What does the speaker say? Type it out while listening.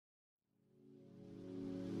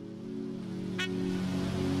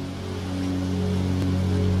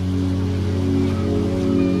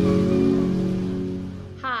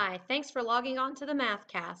Thanks for logging on to the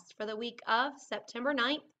MathCast for the week of September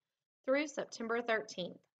 9th through September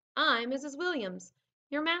 13th. I'm Mrs. Williams,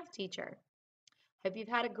 your math teacher. Hope you've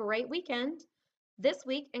had a great weekend. This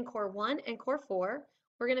week in Core 1 and Core 4,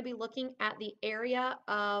 we're going to be looking at the area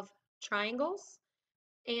of triangles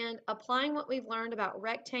and applying what we've learned about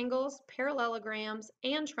rectangles, parallelograms,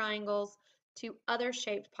 and triangles to other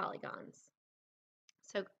shaped polygons.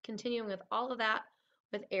 So continuing with all of that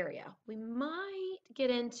with area, we might get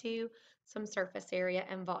into some surface area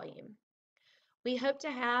and volume. We hope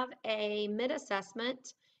to have a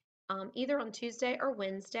mid-assessment either on Tuesday or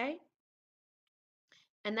Wednesday,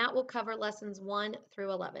 and that will cover lessons 1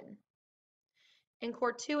 through 11. In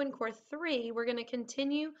Core 2 and Core 3, we're going to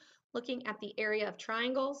continue looking at the area of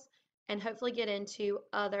triangles and hopefully get into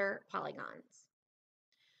other polygons.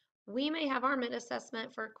 We may have our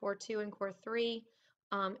mid-assessment for Core 2 and Core 3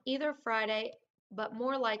 either Friday, but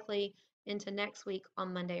more likely into next week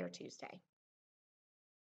on Monday or Tuesday.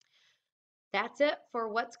 That's it for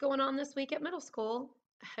what's going on this week at middle school.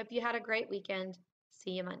 I hope you had a great weekend.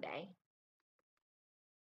 See you Monday.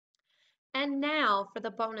 And now for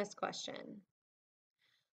the bonus question.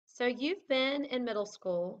 So you've been in middle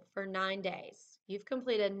school for 9 days. You've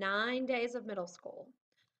completed 9 days of middle school.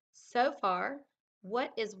 So far,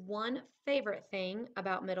 what is one favorite thing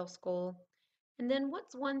about middle school? And then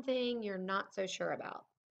what's one thing you're not so sure about?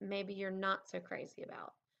 Maybe you're not so crazy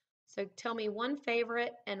about. So tell me one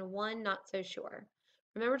favorite and one not so sure.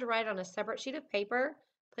 Remember to write on a separate sheet of paper,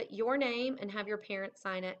 put your name and have your parents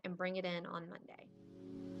sign it and bring it in on Monday.